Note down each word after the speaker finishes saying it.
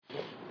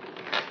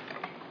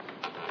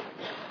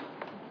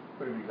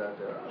What have you got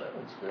there? Oh, that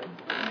looks good.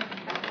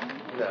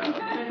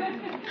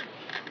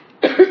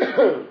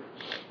 No.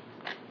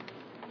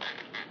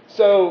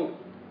 So,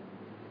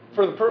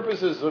 for the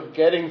purposes of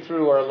getting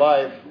through our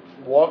life,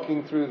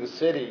 walking through the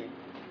city,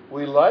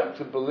 we like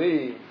to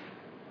believe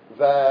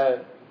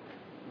that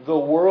the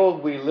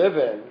world we live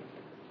in,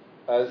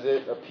 as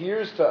it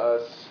appears to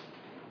us,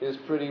 is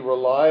pretty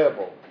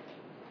reliable.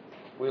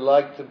 We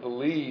like to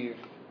believe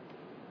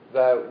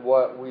that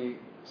what we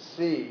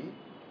see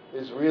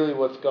is really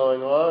what's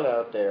going on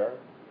out there.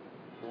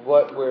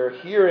 What we're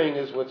hearing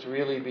is what's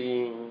really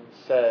being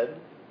said,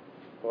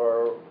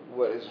 or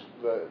what is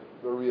the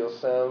real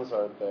sounds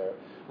aren't there.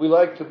 We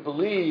like to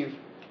believe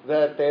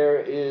that there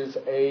is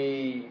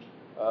a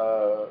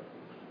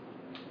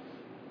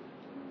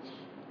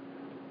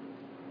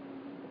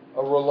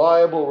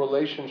reliable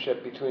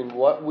relationship between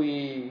what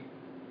we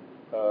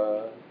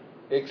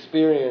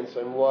experience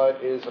and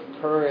what is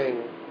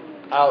occurring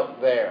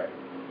out there.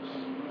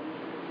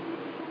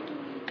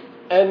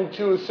 And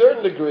to a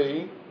certain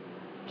degree,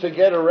 to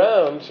get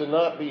around, to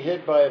not be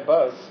hit by a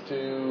bus,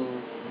 to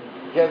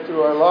get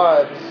through our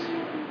lives,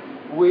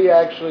 we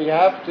actually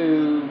have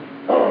to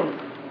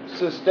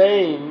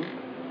sustain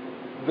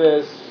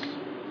this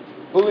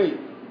belief.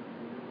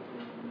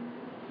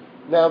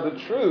 Now, the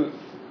truth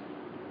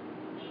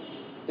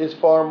is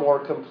far more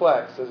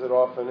complex, as it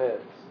often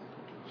is.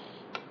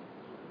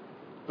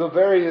 The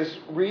various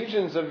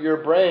regions of your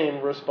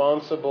brain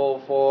responsible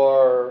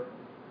for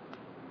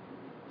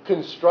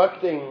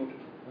constructing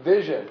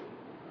vision,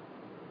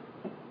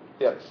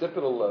 the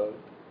occipital lobe,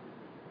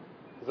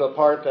 the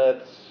part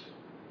that's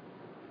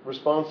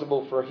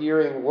responsible for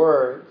hearing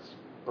words,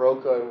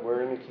 Broca and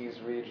Wernicke's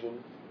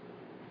region,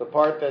 the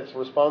part that's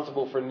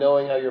responsible for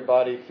knowing how your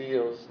body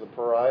feels, the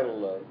parietal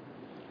lobe.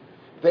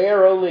 They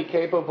are only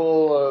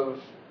capable of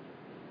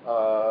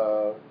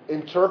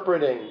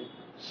interpreting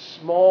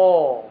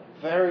small,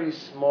 very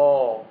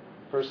small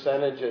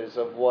percentages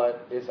of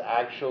what is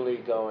actually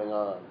going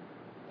on.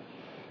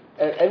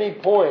 At any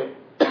point,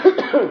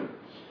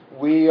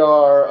 we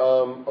are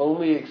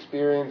only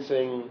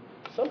experiencing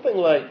something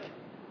like,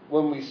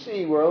 when we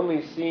see, we're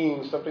only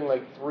seeing something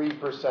like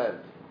 3%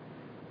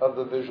 of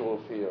the visual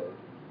field.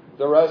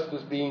 The rest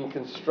is being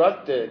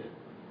constructed,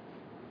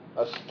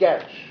 a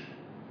sketch.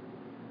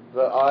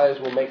 The eyes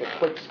will make a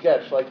quick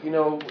sketch. Like,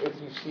 if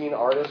you've seen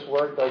artists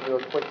work, they'll do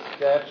a quick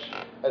sketch,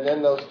 and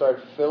then they'll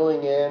start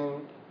filling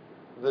in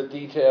the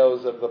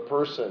details of the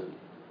person.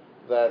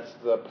 That's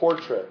the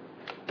portrait.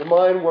 The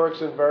mind works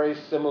in very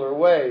similar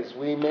ways.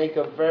 We make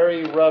a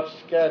very rough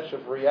sketch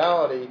of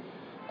reality,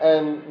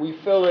 and we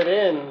fill it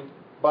in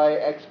by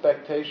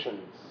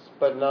expectations,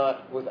 but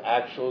not with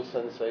actual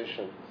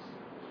sensations.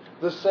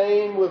 The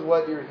same with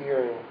what you're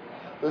hearing.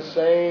 The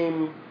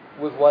same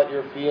with what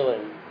you're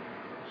feeling.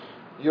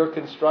 You're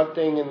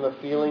constructing in the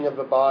feeling of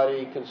the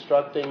body,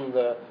 constructing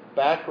the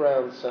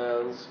background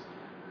sounds,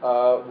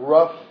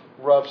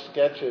 rough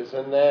sketches,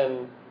 and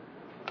then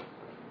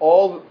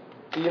all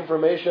the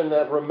information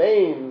that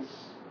remains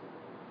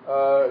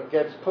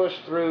gets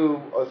pushed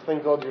through a thing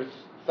called your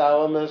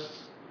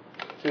thalamus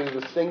to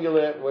the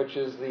cingulate, which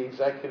is the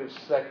executive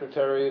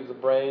secretary of the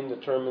brain,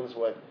 determines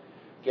what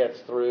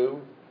gets through.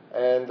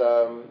 And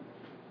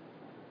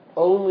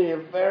only a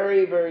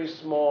very, very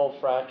small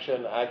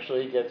fraction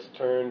actually gets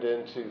turned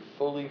into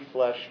fully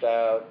fleshed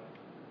out,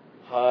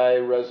 high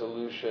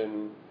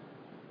resolution,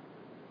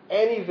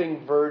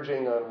 anything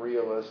verging on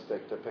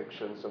realistic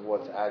depictions of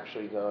what's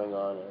actually going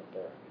on out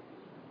there.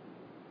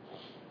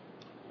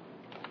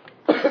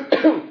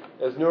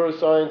 As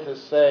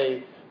neuroscientists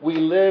say, we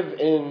live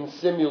in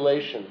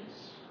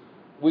simulations.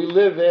 We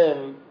live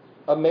in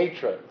a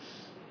matrix.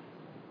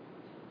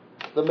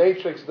 The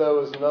matrix,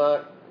 though, is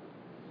not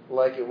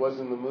like it was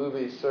in the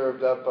movie,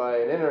 served up by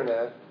an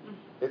internet.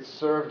 It's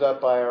served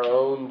up by our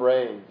own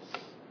brains.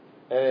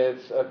 And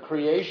it's a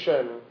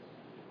creation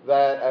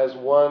that, as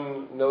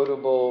one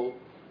notable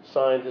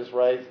scientist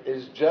writes,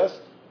 is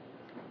just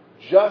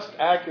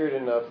accurate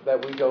enough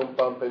that we don't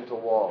bump into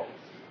walls.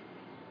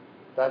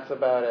 That's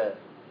about it.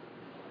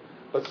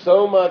 But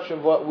so much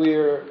of what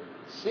we're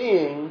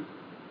seeing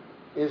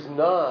is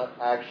not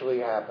actually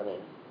happening.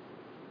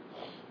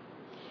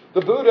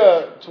 The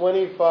Buddha,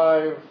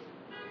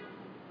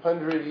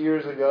 2,500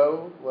 years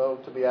ago, well,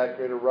 to be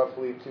accurate,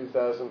 roughly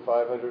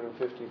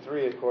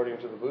 2,553 according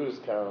to the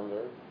Buddhist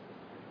calendar,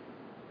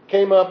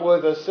 came up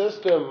with a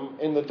system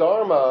in the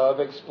Dharma of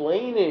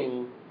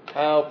explaining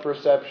how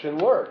perception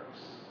works.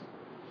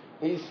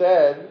 He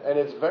said, and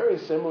it's very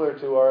similar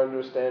to our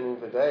understanding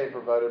today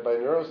provided by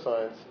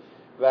neuroscience,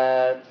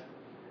 that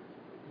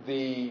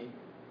the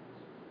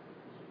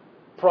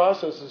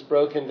process is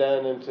broken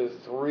down into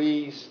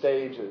 3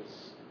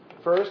 stages.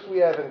 First, we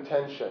have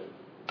intention.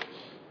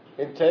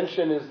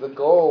 Intention is the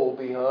goal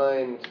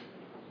behind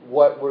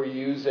what we're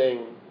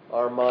using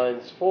our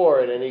minds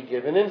for at any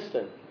given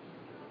instant.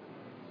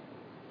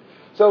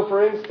 So,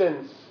 for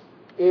instance,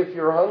 if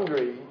you're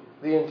hungry,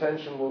 the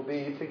intention will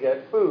be to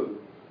get food.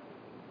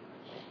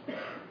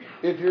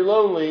 If you're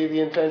lonely, the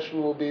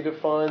intention will be to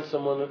find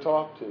someone to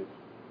talk to.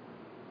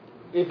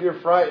 If you're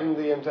frightened,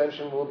 the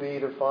intention will be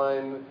to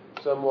find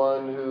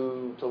someone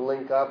to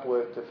link up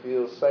with, to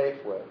feel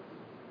safe with.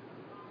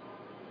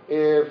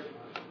 If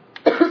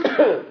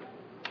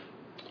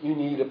you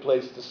need a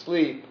place to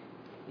sleep,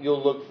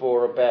 you'll look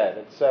for a bed,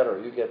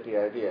 etc. You get the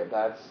idea.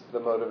 That's the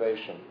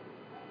motivation.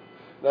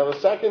 Now the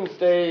second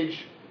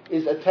stage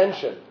is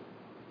attention.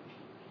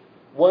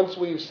 Once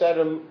we've set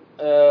an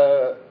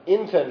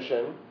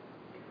intention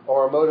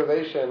or a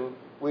motivation,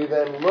 we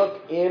then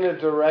look in a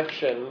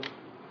direction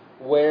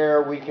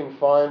where we can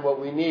find what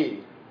we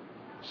need.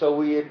 So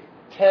we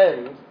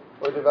attend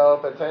or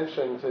develop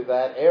attention to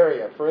that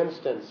area. For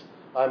instance,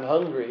 I'm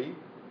hungry.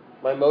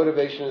 My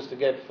motivation is to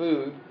get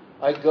food.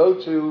 I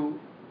go to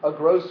a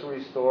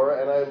grocery store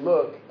and I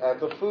look at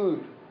the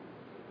food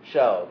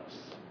shelves.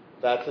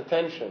 That's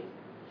attention.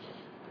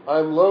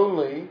 I'm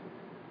lonely.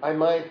 I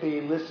might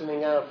be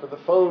listening out for the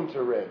phone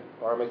to ring,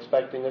 or I'm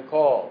expecting a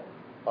call.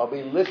 I'll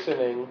be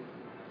listening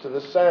to the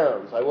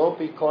sounds. I won't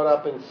be caught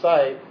up in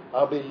sight.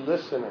 I'll be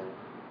listening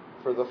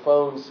for the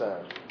phone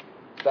sound.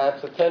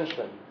 That's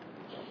attention.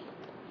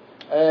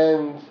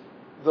 And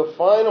the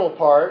final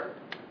part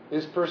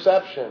is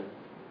perception.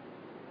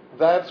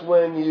 That's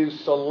when you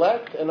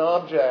select an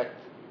object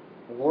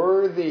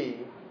worthy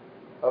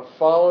of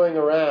following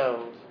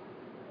around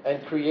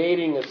and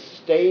creating a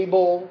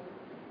stable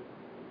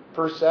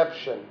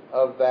perception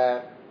of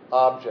that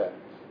object.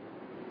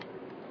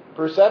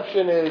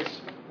 Perception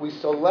is we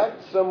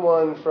select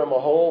someone from a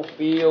whole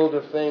field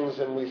of things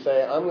and we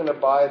say, I'm going to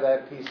buy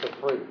that piece of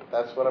fruit.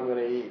 That's what I'm going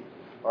to eat.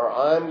 Or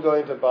I'm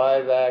going to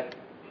buy that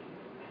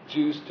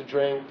juice to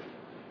drink.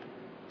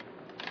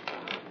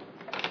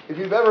 If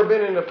you've ever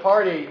been in a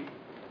party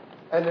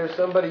and there's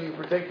somebody you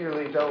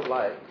particularly don't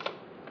like,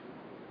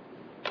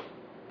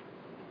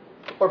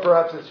 or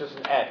perhaps it's just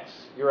an ex.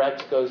 Your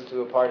ex goes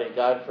to a party,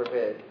 God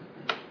forbid.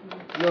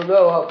 You'll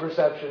know how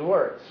perception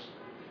works.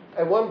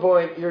 At one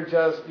point, your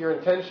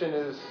intention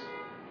is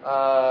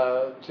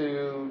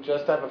to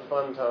just have a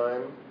fun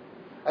time.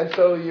 And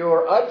so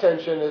your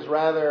attention is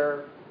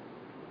rather,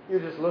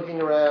 you're just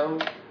looking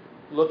around,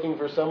 looking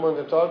for someone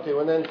to talk to.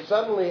 And then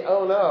suddenly,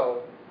 oh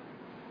no,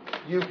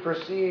 you've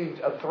perceived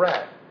a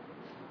threat,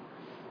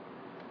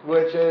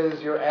 which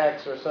is your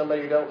ex or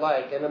somebody you don't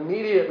like. And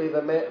immediately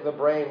the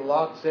brain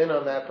locks in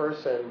on that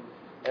person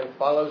and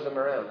follows them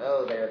around.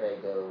 Oh, there they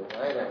go.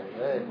 I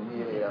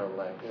really don't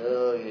like.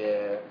 Oh,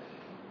 yeah.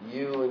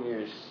 You and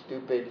your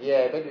stupid,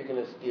 I bet you're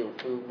going to steal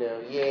food now.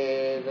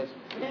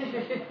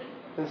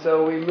 And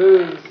so we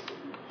lose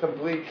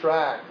complete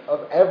track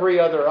of every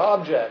other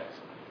object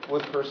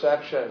with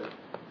perception.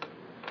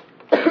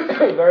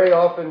 Very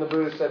often the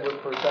Buddha said with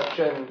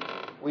perception,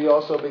 we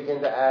also begin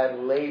to add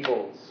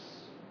labels.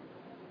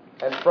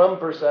 And from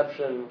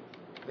perception,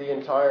 the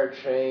entire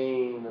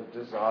chain of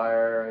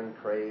desire and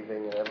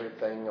craving and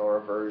everything or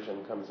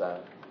aversion comes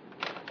out.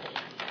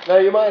 Now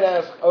you might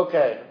ask,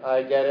 okay,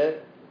 I get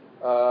it.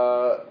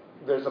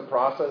 There's a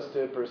process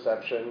to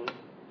perception.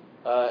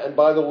 And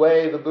by the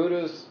way, the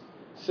Buddha's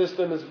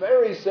system is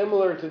very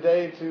similar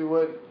today to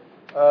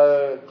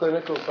what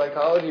clinical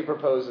psychology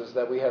proposes,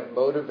 that we have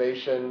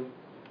motivation,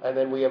 and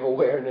then we have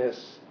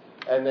awareness,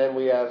 and then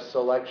we have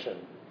selection.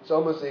 It's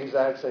almost the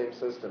exact same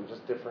system,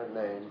 just different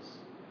names.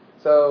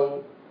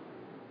 So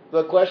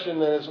the question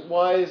then is,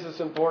 why is this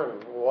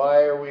important?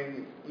 Why are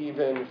we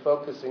even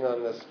focusing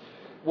on this?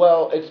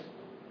 Well, it's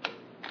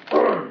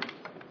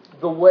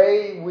the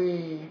way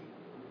we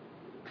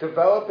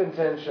develop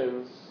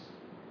intentions,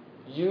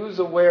 use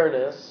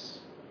awareness,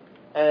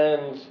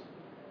 and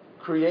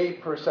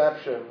create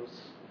perceptions.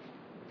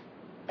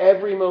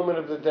 Every moment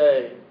of the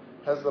day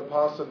has the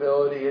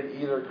possibility of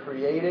either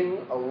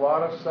creating a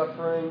lot of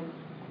suffering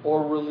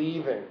or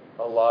relieving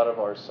a lot of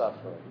our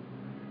suffering.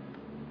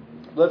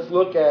 Let's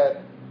look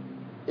at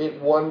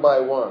it one by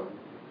one.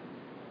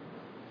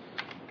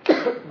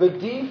 The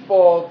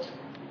default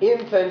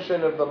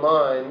intention of the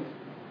mind,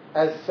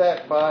 as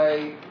set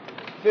by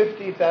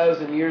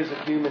 50,000 years of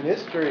human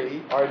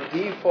history, our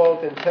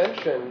default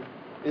intention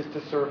is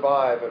to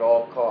survive at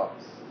all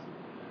costs.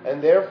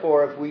 And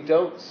therefore, if we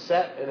don't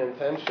set an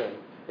intention,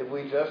 if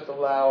we just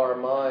allow our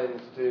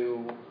minds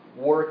to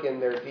work in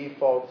their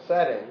default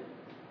setting,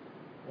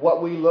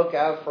 what we look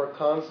out for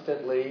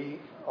constantly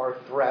are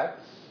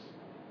threats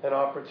and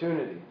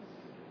opportunities.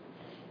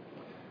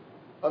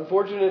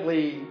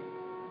 Unfortunately,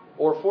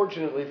 or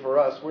fortunately for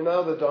us, we're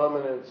now the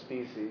dominant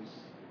species.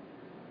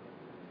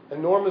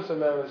 Enormous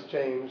amount has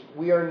changed.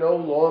 We are no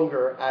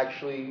longer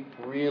actually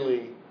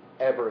really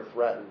ever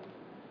threatened.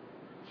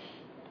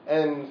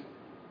 And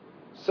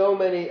so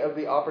many of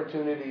the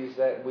opportunities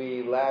that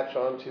we latch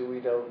onto, we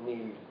don't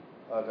need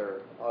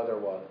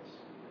otherwise.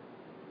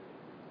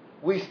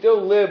 We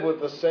still live with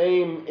the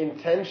same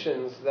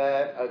intentions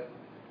that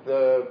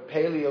the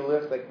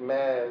Paleolithic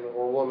man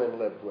or woman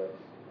lived with,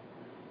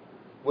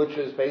 which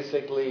is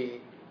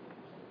basically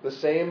the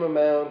same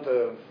amount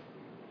of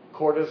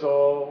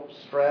cortisol,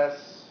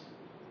 stress,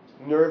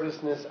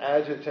 nervousness,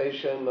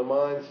 agitation, the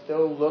mind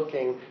still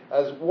looking,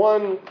 as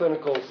one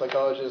clinical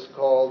psychologist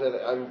called it,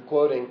 I'm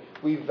quoting,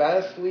 we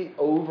vastly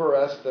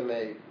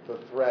overestimate the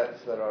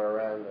threats that are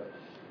around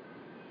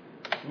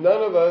us.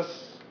 None of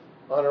us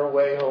on our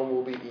way home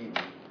will be eaten.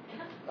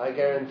 I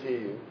guarantee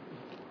you.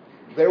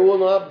 There will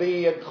not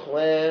be a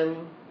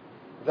clan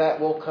that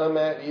will come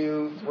at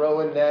you,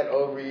 throw a net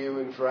over you,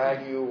 and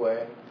drag you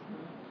away.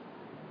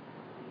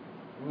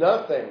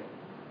 Nothing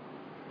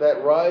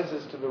that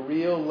rises to the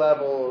real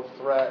level of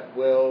threat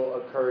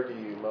will occur to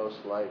you,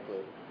 most likely.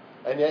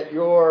 And yet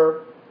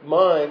your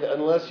mind,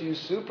 unless you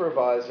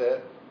supervise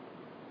it,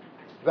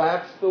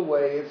 that's the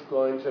way it's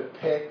going to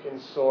pick and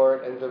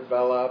sort and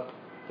develop,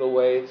 the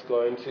way it's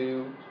going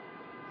to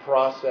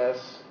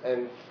process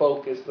and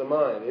focus the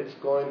mind. It's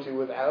going to,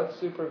 without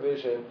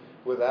supervision,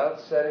 without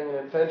setting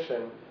an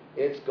attention,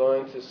 it's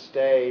going to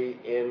stay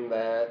in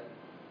that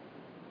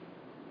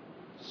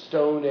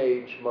Stone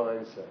Age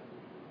mindset.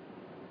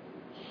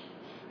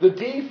 The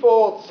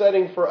default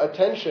setting for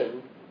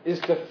attention is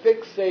to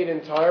fixate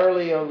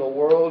entirely on the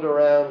world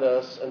around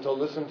us and to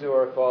listen to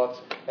our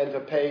thoughts and to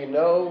pay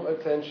no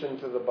attention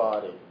to the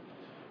body.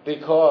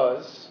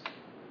 Because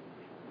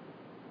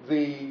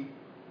the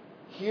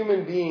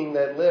human being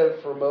that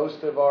lived for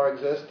most of our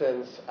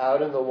existence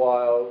out in the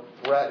wild,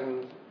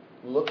 threatened,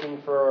 looking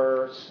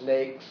for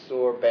snakes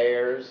or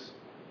bears,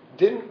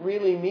 didn't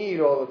really need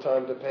all the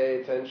time to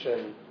pay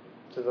attention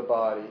to the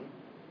body,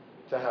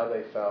 to how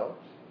they felt.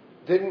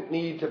 Didn't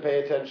need to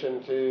pay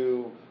attention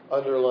to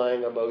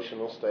underlying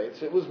emotional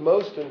states. It was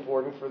most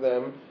important for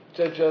them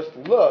to just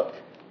look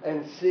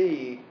and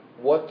see,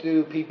 what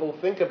do people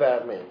think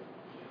about me?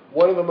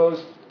 One of the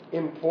most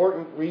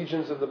important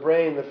regions of the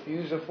brain, the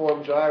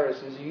fusiform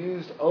gyrus, is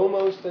used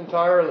almost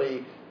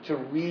entirely to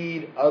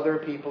read other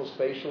people's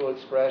facial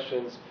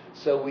expressions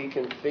so we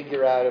can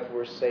figure out if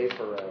we're safe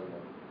around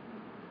them.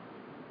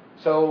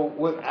 So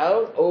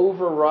without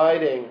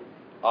overriding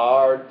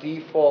our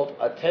default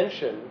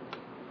attention,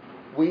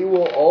 we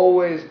will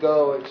always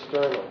go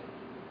external.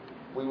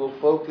 We will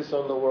focus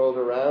on the world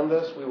around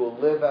us. We will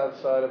live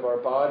outside of our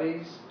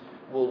bodies.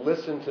 We'll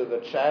listen to the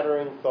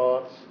chattering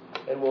thoughts,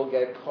 and we'll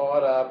get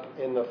caught up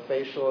in the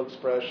facial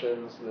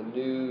expressions, the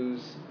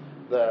news,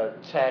 the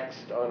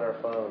text on our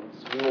phones.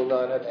 We will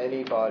not have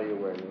any body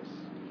awareness.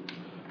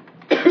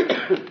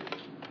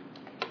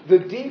 The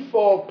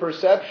default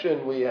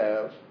perception we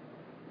have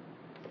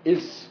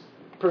is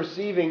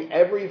perceiving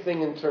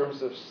everything in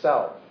terms of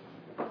self.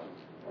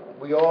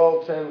 We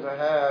all tend to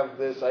have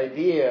this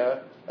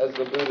idea, as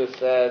the Buddha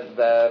said,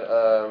 that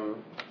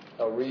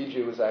I'll read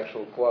you his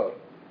actual quote.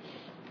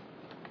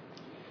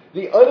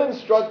 The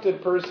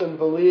uninstructed person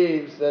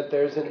believes that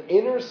there's an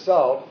inner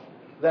self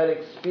that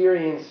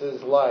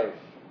experiences life,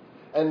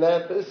 and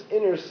that this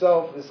inner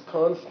self is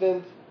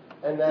constant,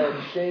 and that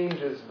it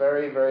changes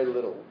very, very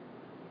little.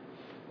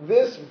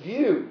 This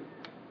view,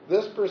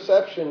 this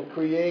perception,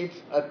 creates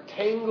a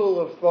tangle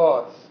of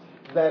thoughts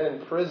that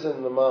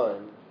imprison the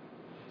mind.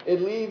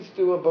 It leads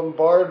to a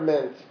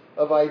bombardment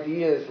of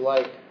ideas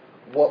like,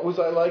 what was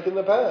I like in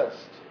the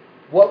past?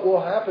 What will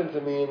happen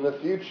to me in the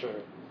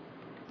future?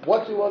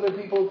 What do other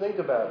people think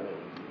about me?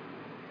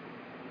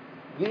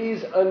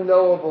 These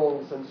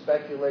unknowables and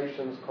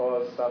speculations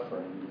cause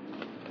suffering.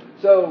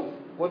 So,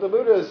 what the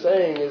Buddha is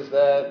saying is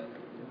that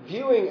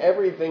viewing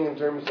everything in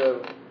terms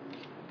of,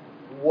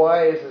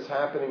 why is this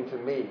happening to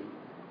me?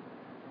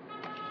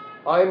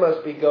 I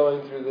must be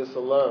going through this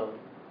alone.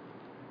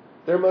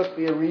 There must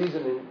be a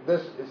reason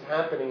this is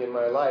happening in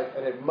my life,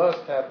 and it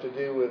must have to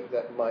do with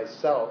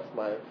myself,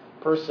 my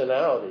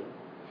personality.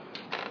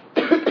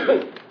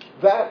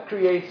 That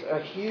creates a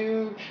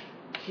huge,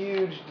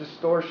 huge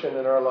distortion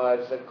in our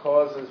lives that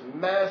causes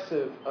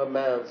massive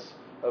amounts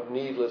of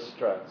needless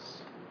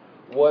stress.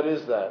 What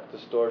is that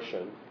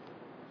distortion?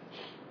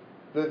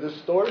 The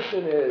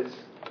distortion is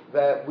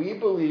that we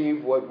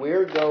believe what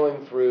we're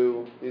going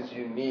through is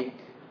unique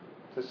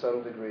to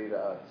some degree to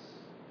us.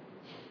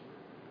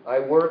 I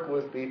work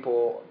with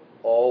people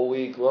all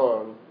week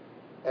long,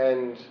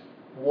 and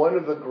one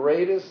of the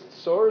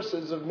greatest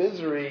sources of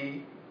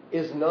misery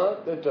is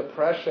not the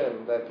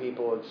depression that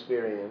people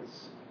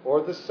experience,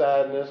 or the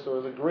sadness, or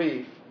the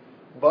grief,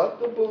 but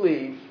the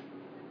belief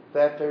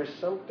that there's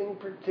something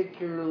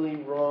particularly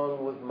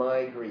wrong with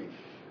my grief.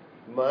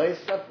 My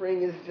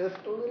suffering is just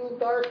a little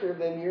darker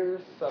than your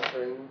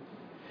suffering.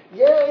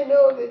 Yeah, I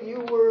know that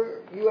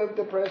you have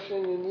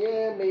depression, and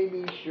yeah,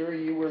 maybe, sure,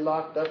 you were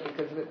locked up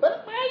because of it,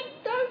 but my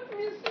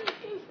darkness is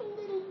just a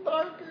little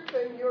darker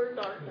than your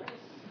darkness.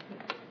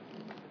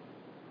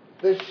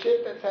 The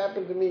shit that's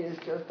happened to me is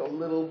just a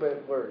little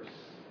bit worse.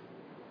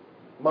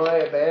 My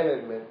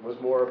abandonment was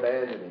more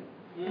abandoning.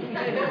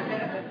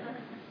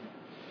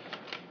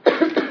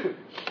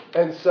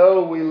 And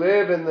so we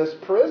live in this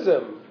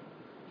prism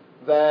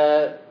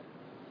that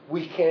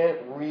we can't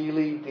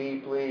really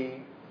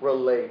deeply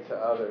relate to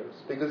others.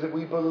 Because if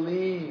we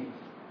believe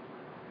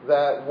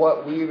that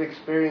what we've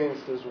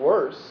experienced is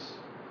worse,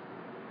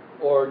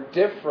 or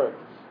different,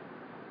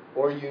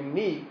 or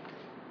unique,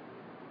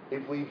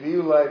 if we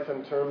view life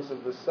in terms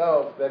of the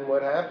self, then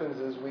what happens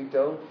is we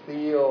don't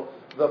feel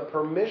the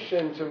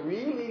permission to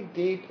really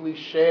deeply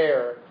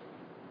share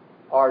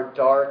our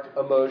dark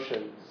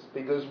emotions,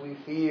 because we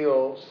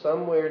feel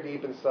somewhere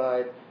deep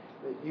inside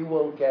that you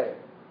won't get it.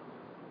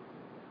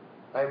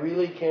 I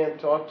really can't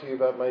talk to you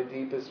about my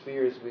deepest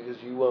fears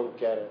because you won't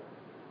get it.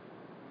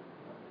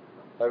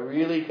 I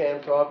really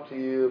can't talk to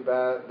you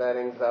about that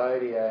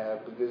anxiety I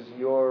have because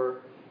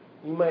you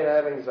might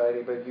have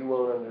anxiety, but you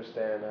won't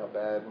understand how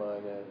bad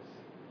mine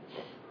is.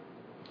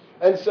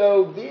 And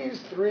so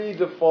these three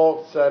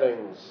default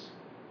settings,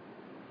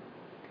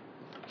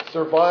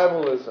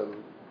 survivalism,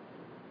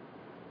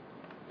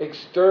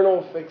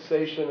 external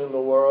fixation in the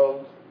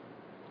world,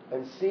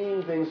 and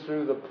seeing things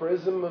through the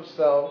prism of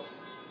self,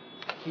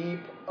 keep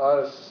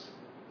us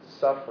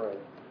suffering.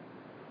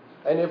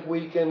 And if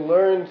we can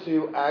learn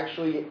to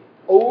actually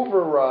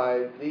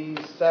override these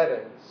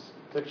settings,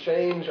 to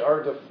change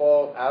our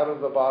default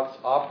out-of-the-box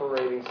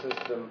operating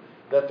system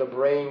that the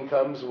brain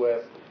comes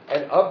with,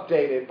 and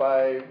update it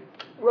by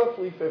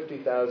roughly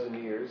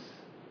 50,000 years.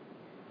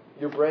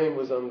 Your brain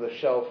was on the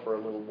shelf for a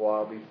little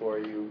while before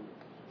you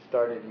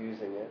started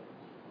using it.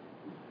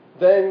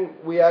 Then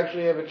we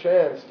actually have a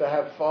chance to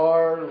have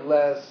far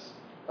less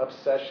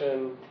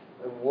obsession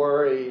and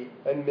worry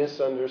and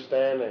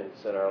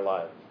misunderstandings in our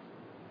life.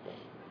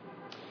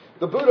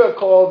 The Buddha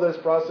called this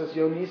process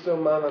yoniso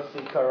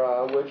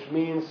manasikara, which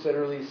means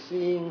literally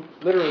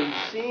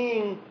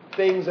seeing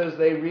things as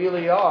they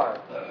really are,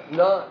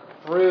 not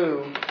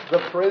through the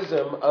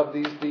prism of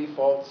these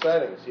default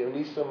settings.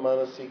 Yoniso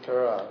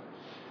manasikara.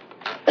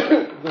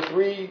 The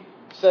three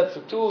sets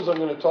of tools I'm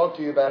going to talk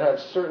to you about have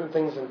certain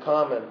things in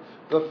common.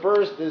 The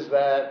first is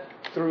that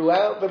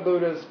throughout the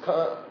Buddha's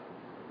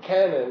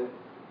canon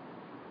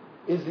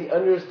is the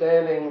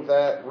understanding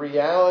that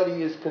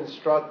reality is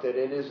constructed.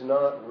 It is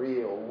not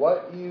real.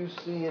 What you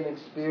see and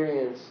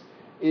experience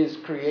is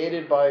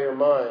created by your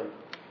mind.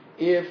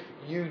 If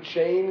you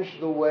change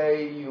the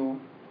way you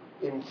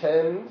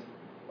intend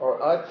or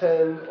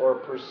attend or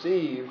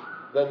perceive,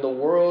 then the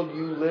world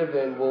you live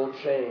in will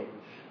change.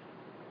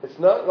 It's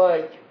not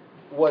like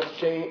what's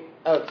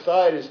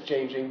outside is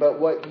changing, but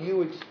what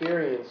you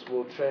experience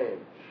will change.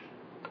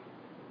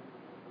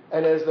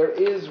 And as there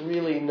is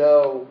really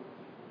no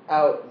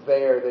out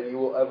there that you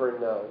will ever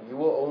know, you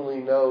will only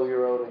know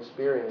your own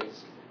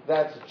experience.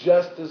 That's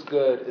just as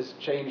good as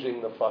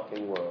changing the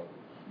fucking world.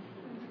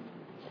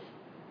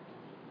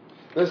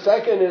 The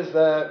second is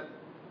that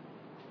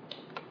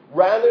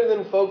rather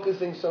than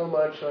focusing so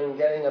much on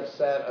getting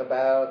upset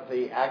about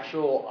the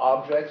actual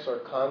objects or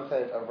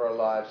content of our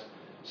lives,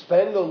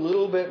 spend a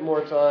little bit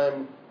more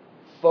time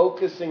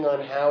focusing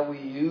on how we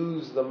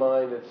use the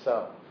mind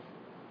itself.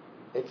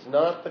 It's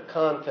not the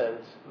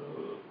content,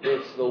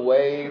 it's the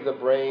way the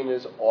brain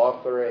is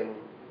authoring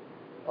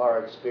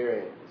our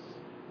experience.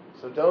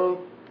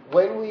 So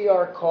when we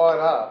are caught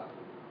up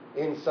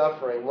in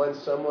suffering, when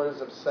someone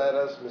has upset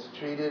us,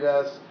 mistreated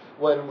us,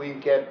 when we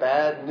get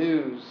bad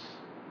news,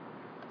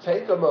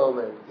 take a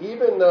moment,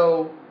 even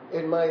though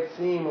it might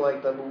seem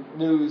like the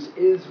news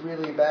is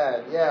really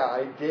bad. Yeah,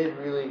 I did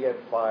really get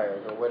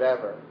fired or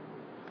whatever.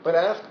 But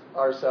ask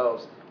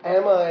ourselves,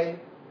 am I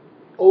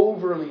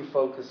overly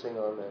focusing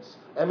on this?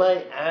 Am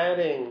I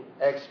adding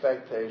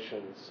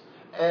expectations?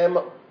 Am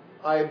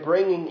I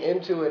bringing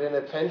into it an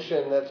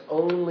attention that's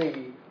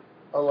only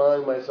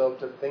allowing myself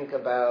to think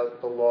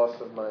about the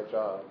loss of my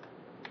job?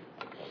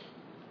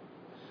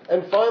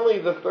 And finally,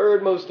 the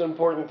third most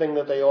important thing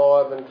that they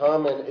all have in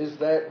common is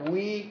that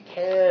we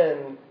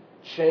can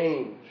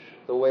change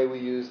the way we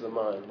use the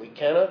mind. We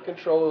cannot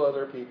control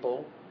other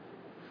people.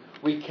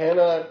 We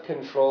cannot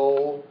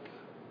control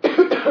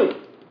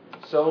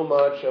so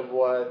much of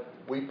what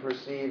we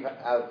perceive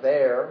out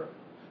there,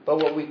 but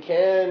what we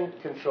can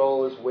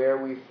control is where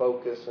we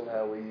focus and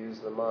how we use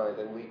the mind,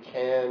 and we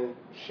can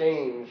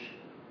change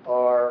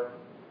our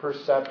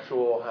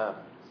perceptual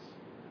habits.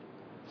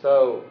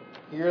 So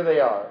here they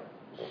are.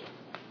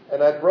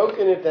 And I've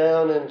broken it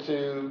down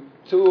into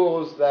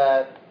tools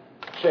that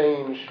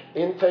change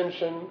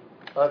intention,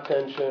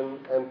 attention,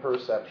 and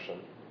perception.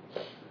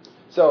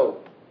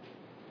 So,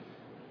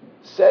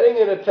 setting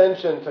an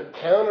attention to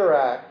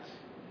counteract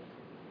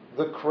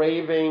the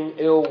craving,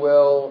 ill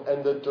will,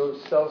 and the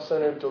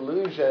self-centered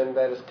delusion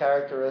that is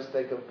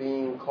characteristic of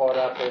being caught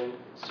up in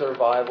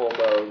survival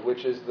mode,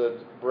 which is the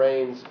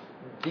brain's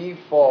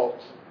default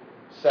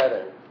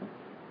setting.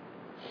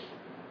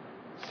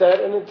 Set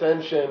an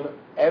intention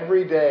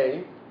every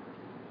day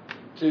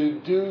to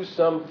do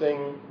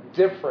something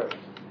different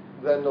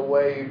than the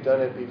way you've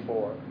done it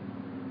before.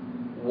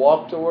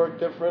 Walk to work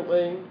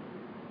differently.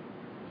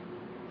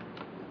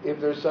 If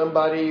there's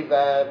somebody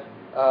that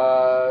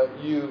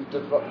you've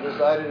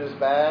decided is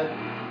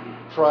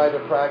bad, try to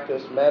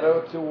practice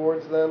metta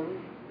towards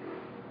them.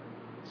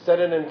 Set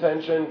an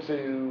intention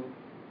to,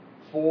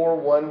 for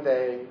one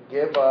day,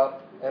 give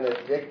up an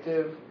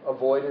addictive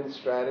avoidance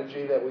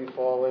strategy that we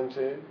fall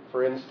into.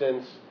 For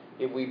instance,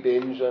 if we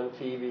binge on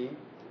TV,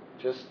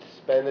 just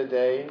spend a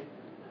day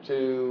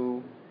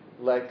to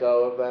let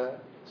go of that.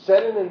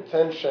 Set an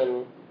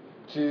intention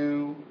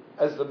to,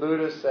 as the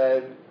Buddha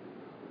said,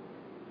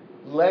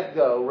 let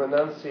go,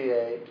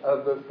 renunciate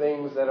of the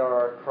things that are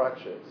our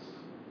crutches.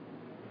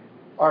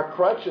 Our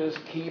crutches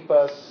keep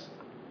us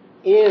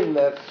in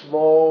that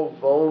small,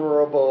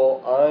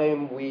 vulnerable,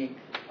 I'm weak,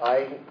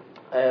 I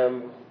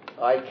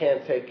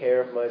can't take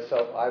care of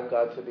myself, I've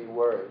got to be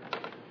worried.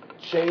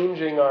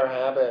 Changing our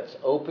habits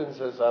opens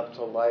us up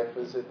to life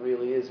as it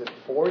really is. It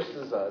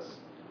forces us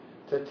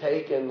to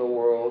take in the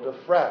world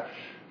afresh.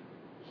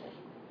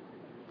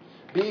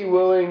 Be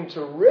willing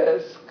to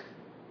risk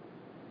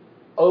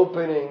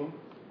opening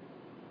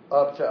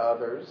up to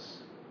others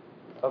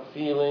a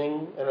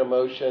feeling, an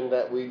emotion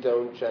that we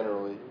don't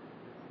generally,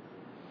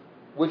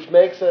 which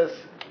makes us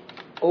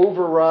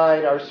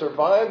override our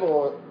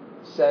survival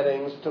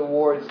settings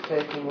towards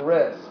taking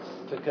risks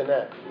to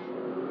connect.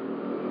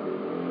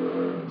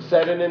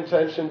 Set an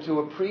intention to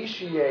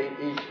appreciate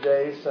each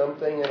day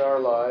something in our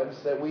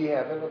lives that we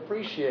haven't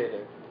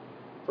appreciated.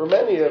 For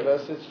many of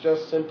us, it's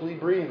just simply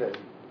breathing.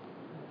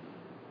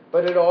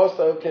 But it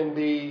also can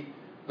be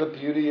the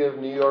beauty of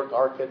New York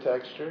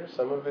architecture.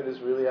 Some of it is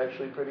really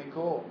actually pretty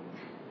cool.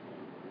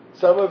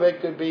 Some of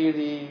it could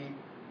be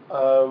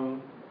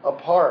a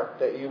park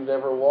that you've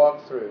never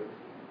walked through.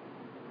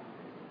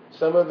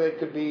 Some of it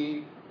could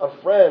be a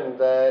friend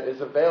that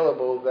is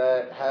available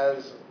that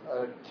has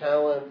a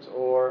talent,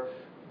 or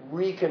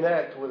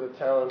reconnect with a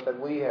talent that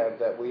we have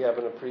that we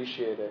haven't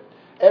appreciated.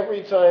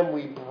 Every time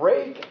we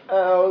break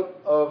out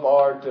of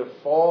our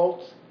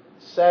default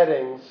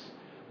settings,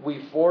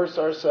 we force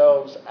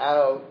ourselves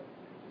out,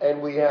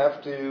 and we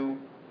have to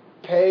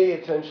pay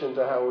attention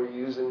to how we're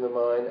using the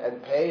mind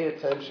and pay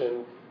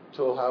attention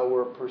to how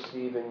we're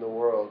perceiving the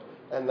world.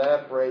 And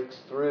that breaks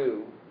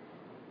through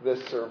this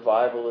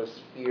survivalist,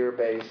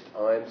 fear-based,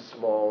 I'm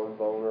small and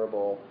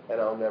vulnerable and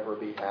I'll never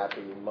be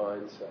happy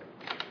mindset.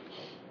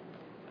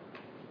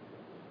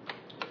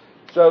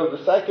 So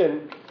the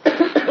second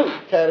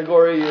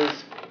category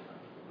is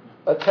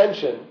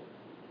attention.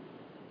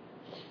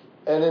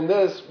 And in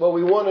this, what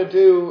we want to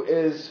do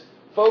is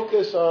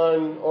focus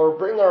on, or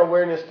bring our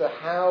awareness to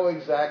how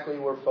exactly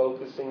we're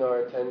focusing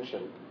our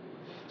attention.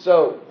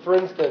 So, for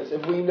instance,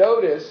 if we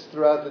notice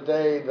throughout the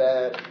day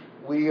that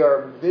we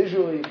are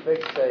visually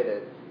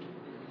fixated,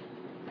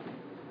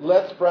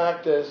 let's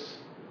practice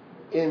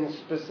in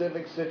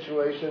specific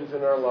situations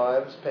in our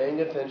lives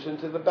paying attention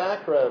to the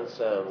background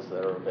sounds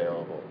that are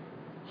available.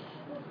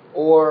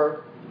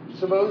 Or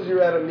suppose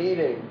you're at a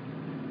meeting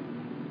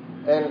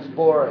and it's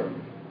boring.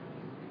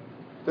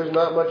 There's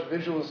not much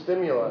visual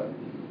stimuli.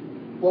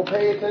 Well,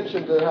 pay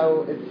attention to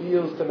how it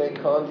feels to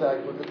make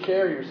contact with the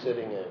chair you're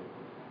sitting in.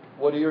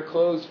 What do your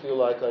clothes feel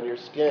like on your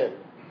skin?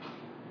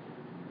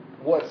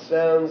 What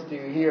sounds do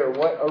you hear?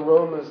 What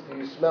aromas do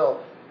you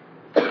smell?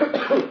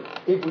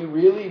 If we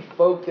really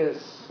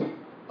focus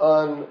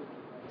on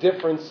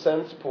different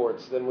sense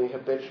ports than we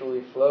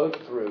habitually flow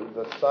through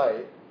the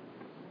sight,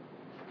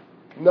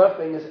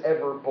 nothing is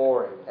ever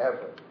boring,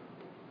 ever.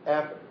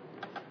 Ever.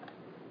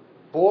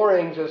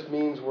 Boring just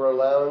means we're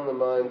allowing the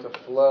mind to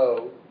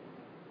flow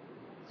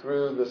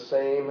through the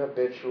same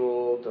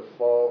habitual,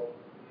 default,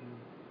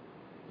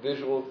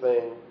 visual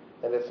thing,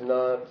 and it's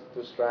not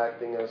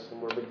distracting us,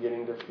 and we're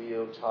beginning to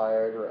feel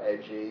tired or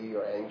edgy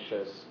or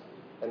anxious,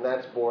 and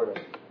that's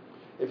boredom.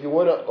 If you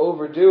want to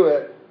overdo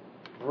it,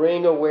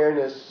 bring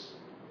awareness,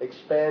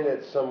 expand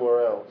it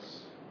somewhere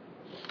else.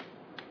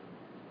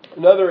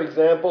 Another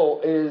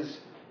example is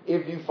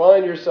if you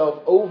find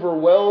yourself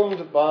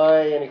overwhelmed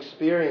by an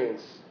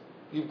experience,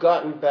 you've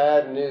gotten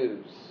bad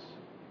news,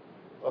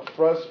 a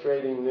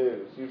frustrating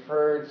news. You've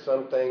heard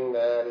something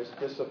that is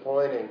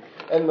disappointing.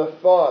 And the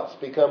thoughts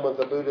become what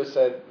the Buddha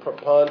said,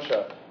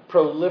 prapancha,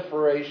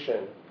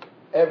 proliferation,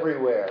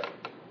 everywhere.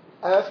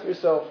 Ask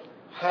yourself,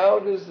 how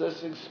does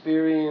this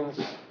experience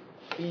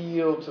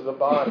feel to the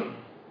body?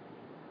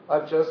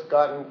 I've just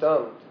gotten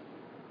dumped.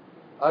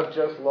 I've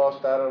just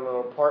lost out on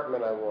an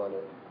apartment I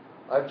wanted.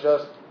 I've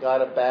just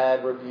got a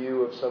bad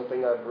review of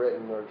something I've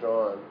written or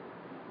drawn.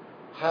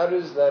 How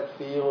does that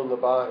feel in the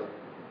body?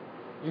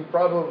 You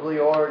probably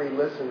already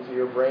listened to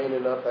your brain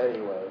enough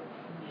anyway.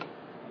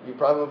 You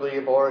probably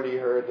have already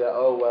heard that,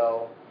 oh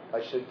well,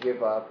 I should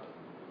give up.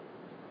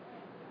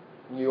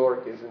 New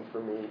York isn't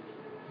for me.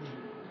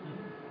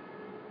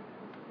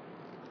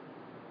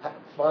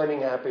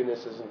 Finding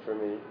happiness isn't for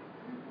me.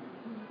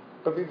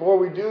 But before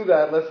we do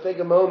that, let's take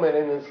a moment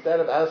and instead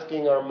of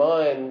asking our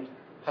mind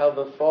how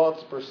the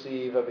thoughts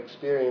perceive of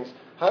experience,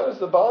 how does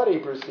the body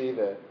perceive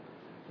it?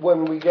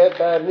 When we get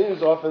bad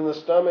news, often the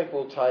stomach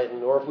will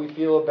tighten, or if we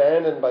feel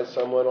abandoned by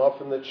someone,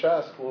 often the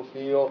chest will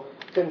feel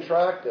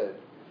contracted.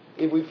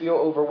 If we feel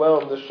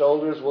overwhelmed, the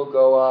shoulders will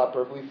go up,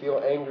 or if we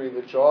feel angry,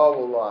 the jaw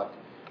will lock.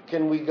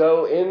 Can we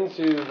go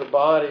into the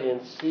body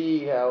and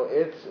see how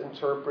it's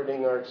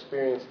interpreting our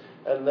experience?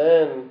 And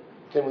then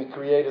can we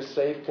create a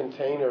safe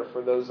container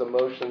for those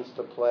emotions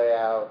to play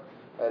out?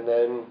 And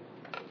then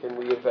can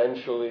we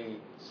eventually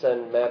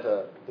send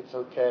metta? It's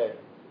okay.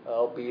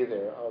 I'll be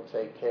there. I'll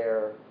take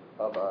care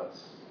of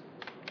us.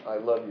 I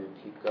love you.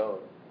 Keep going.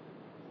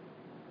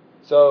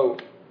 So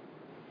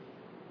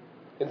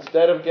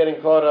instead of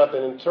getting caught up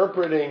in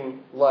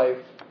interpreting life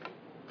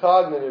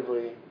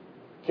cognitively,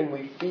 can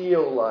we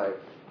feel life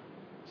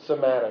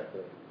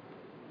somatically?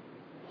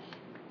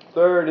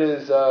 Third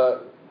is,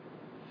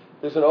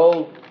 there's an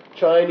old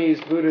Chinese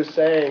Buddhist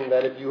saying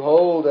that if you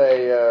hold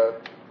a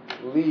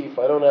leaf,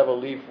 I don't have a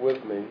leaf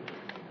with me,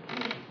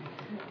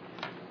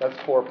 that's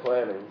poor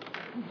planning.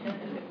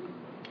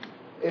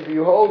 If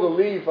you hold a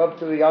leaf up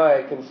to the eye,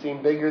 it can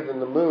seem bigger than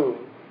the moon.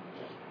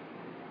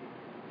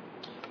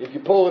 If you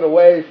pull it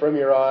away from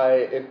your eye,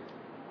 it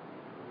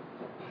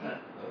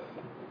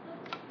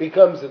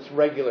becomes its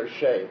regular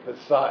shape,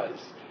 its size.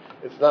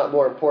 It's not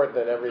more important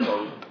than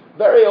everything.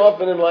 Very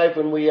often in life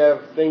when we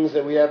have things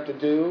that we have to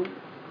do,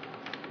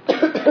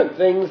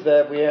 things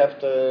that we have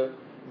to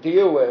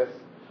deal with,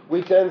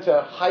 we tend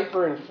to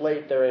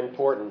hyperinflate their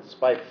importance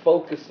by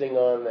focusing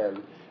on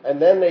them.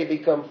 And then they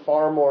become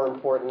far more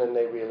important than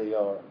they really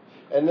are.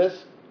 And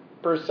this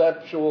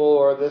perceptual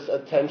or this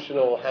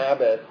attentional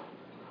habit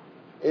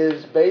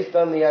is based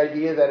on the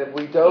idea that if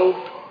we don't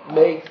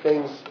make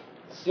things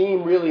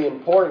seem really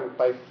important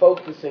by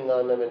focusing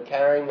on them and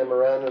carrying them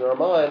around in our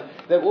mind,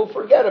 that we'll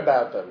forget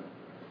about them.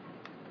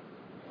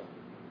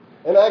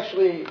 And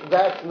actually,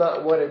 that's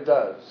not what it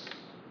does.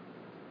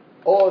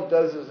 All it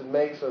does is it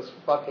makes us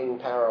fucking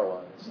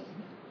paralyzed.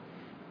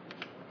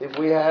 If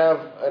we have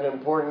an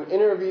important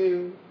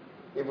interview,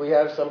 if we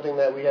have something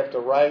that we have to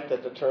write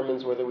that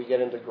determines whether we get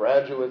into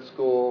graduate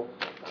school,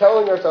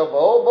 telling ourselves,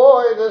 oh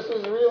boy, this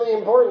is really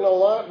important, a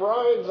lot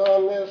rides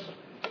on this,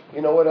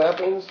 you know what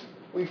happens?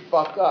 We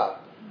fuck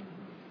up.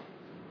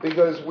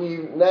 Because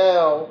we've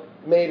now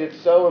made it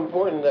so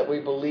important that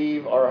we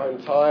believe our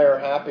entire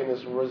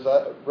happiness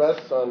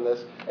rests on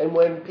this. And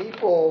when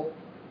people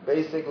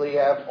basically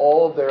have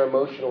all of their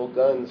emotional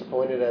guns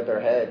pointed at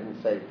their head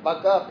and say,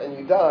 fuck up and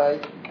you die,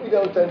 we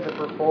don't tend to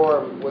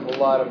perform with a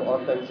lot of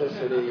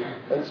authenticity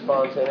and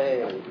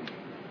spontaneity.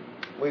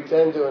 We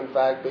tend to, in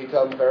fact,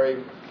 become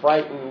very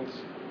frightened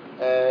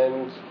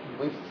and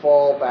we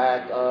fall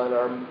back on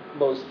our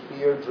most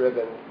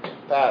fear-driven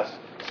past.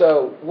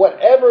 So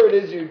whatever it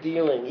is you're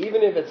dealing,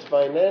 even if it's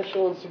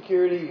financial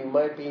insecurity, you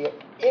might be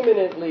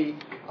imminently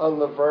on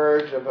the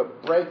verge of a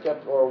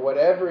breakup or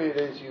whatever it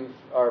is you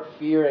are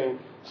fearing,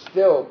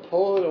 still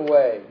pull it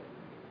away.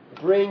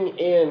 Bring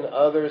in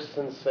other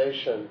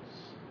sensations.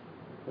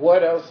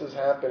 What else is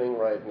happening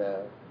right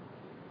now?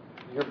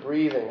 You're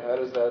breathing. How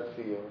does that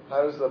feel?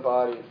 How does the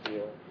body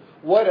feel?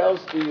 What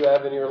else do you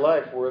have in your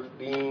life worth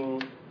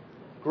being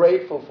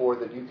grateful for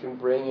that you can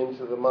bring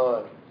into the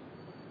mind?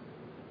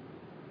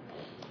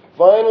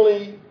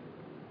 Finally,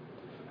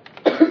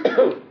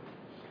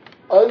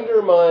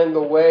 undermine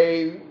the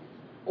way,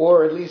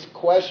 or at least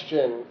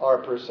question our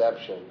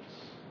perceptions.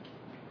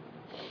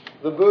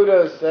 The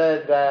Buddha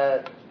said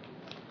that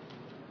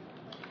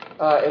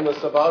in the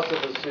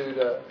Sabbasava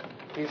Sutta,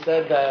 he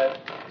said that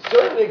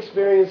certain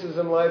experiences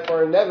in life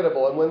are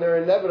inevitable, and when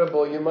they're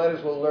inevitable, you might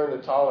as well learn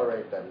to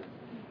tolerate them.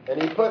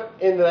 And he put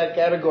into that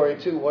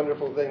category two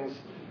wonderful things,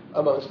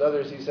 amongst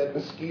others. He said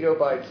mosquito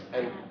bites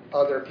and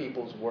other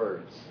people's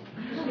words.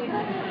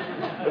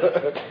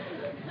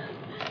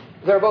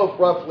 They're both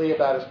roughly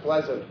about as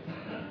pleasant.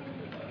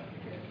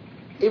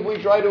 If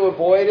we try to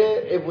avoid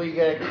it, if we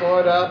get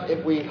caught up,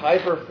 if we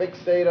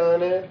hyperfixate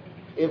on it,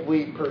 if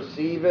we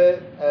perceive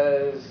it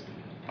as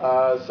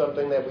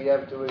something that we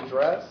have to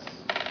address,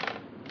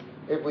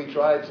 if we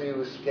try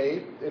to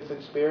escape its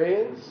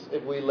experience,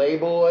 if we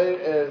label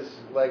it as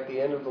like the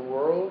end of the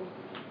world,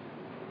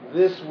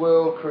 this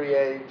will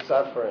create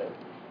suffering.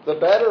 The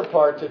better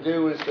part to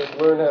do is just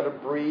learn how to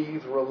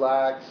breathe,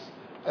 relax,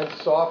 and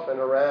soften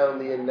around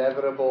the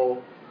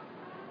inevitable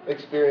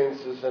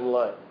experiences in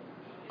life.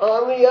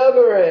 On the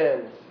other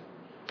hand,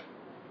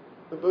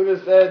 the Buddha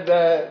said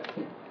that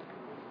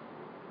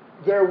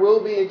there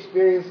will be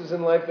experiences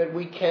in life that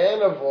we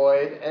can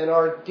avoid and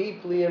are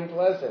deeply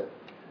unpleasant.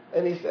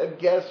 And he said,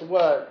 guess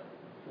what?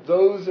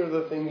 Those are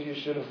the things you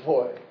should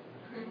avoid.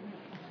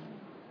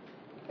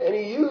 And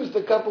he used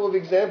a couple of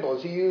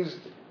examples. He used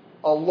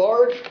a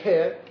large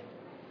pit,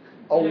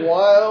 a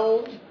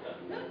wild,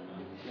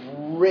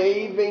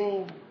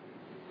 raving,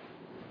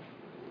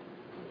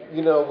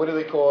 what do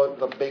they call it?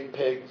 The big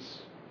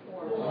pigs.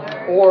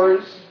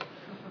 Oars.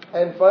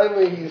 And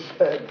finally he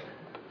said,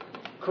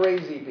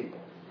 crazy people.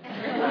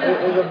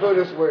 Is a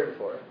Buddhist word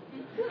for it.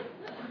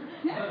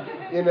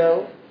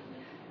 Now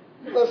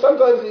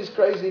sometimes these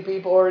crazy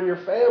people are in your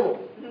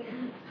family.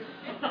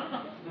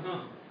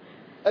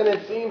 And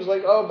it seems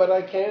like, but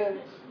I can't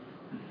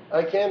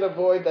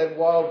avoid that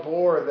wild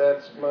boar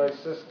that's my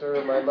sister,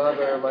 or my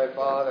mother, or my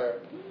father.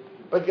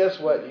 But guess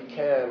what? You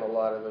can a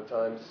lot of the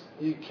times.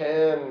 You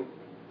can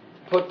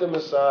put them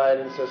aside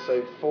and just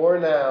say, for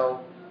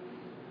now,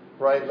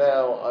 right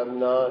now, I'm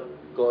not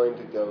going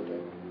to go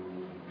there.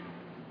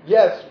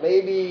 Yes,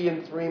 maybe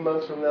in 3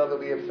 months from now there'll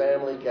be a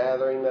family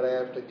gathering that I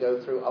have to go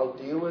through. I'll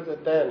deal with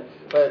it then.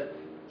 But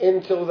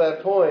until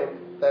that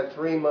point, that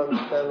 3 months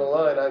down the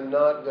line, I'm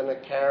not going to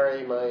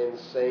carry my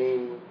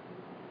insane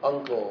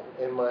uncle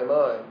in my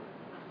mind.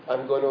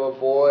 I'm going to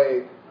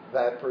avoid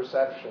that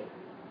perception.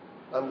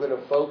 I'm going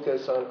to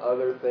focus on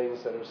other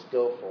things that are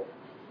skillful.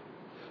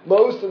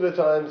 Most of the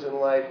times in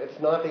life, it's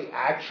not the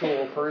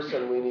actual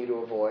person we need to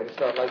avoid. It's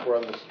not like we're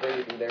on the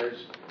street and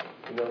there's,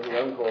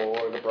 the uncle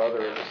or the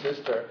brother or the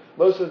sister.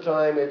 Most of the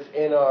time, it's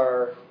in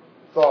our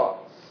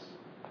thoughts.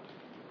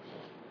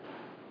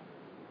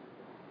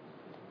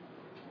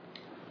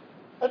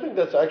 I think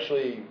that's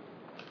actually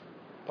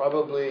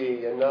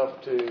probably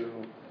enough to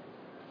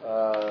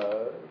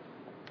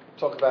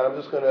talk about. I'm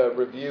just going to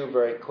review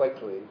very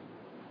quickly.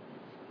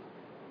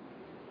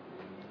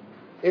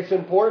 It's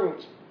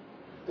important,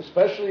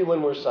 especially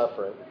when we're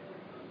suffering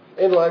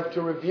in life,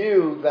 to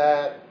review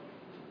that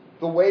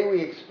the way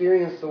we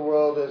experience the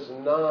world is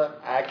not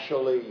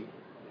actually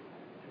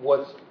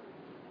what's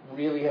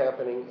really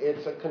happening.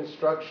 It's a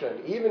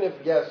construction. Even if,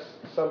 yes,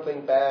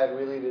 something bad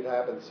really did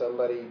happen,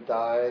 somebody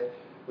died,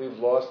 we've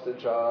lost a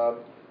job,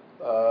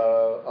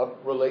 a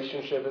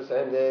relationship has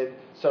ended,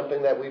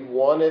 something that we've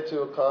wanted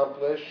to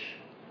accomplish,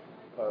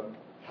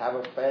 have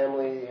a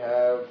family,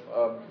 have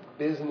a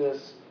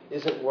business,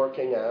 isn't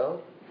working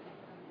out.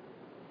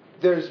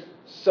 There's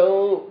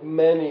so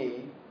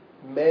many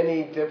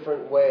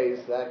different ways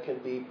that can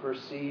be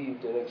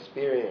perceived and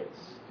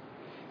experienced.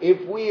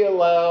 If we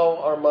allow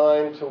our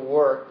mind to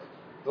work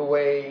the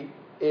way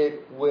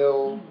it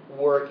will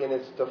work in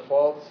its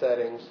default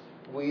settings,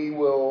 we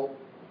will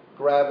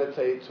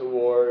gravitate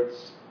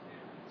towards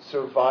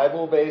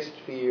survival-based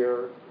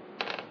fear,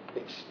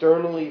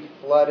 externally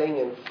flooding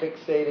and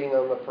fixating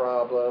on the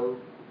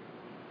problem,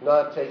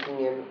 not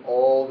taking in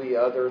all the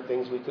other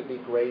things we could be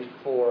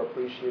grateful or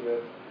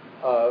appreciative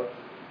of.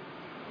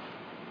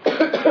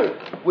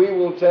 We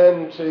will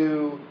tend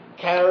to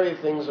carry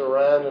things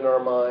around in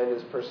our mind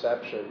as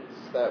perceptions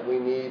that we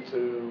need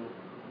to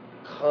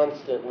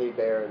constantly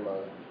bear in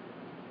mind.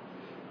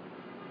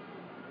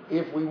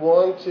 If we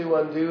want to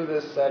undo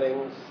this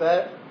setting,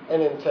 set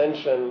an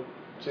intention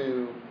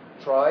to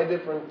try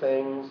different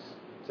things,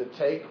 to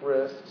take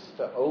risks,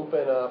 to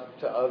open up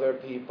to other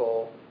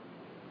people,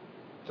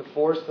 to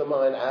force the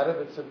mind out of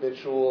its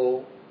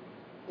habitual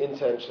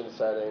intention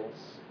settings,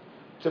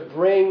 to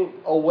bring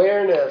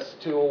awareness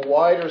to a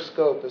wider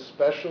scope,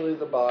 especially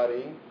the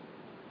body,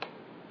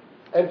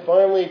 and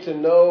finally to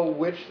know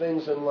which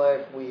things in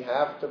life we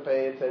have to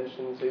pay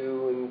attention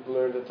to and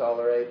learn to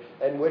tolerate,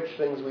 and which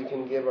things we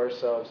can give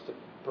ourselves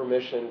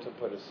permission to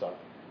put aside.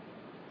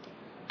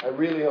 I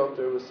really hope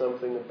there was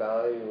something of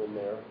value in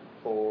there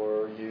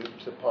for you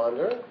to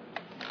ponder.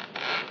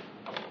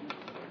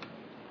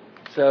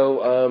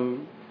 So,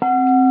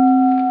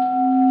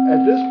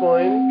 at this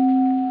point,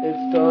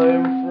 it's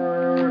time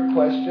for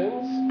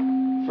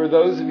questions. For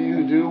those of you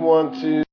who do want to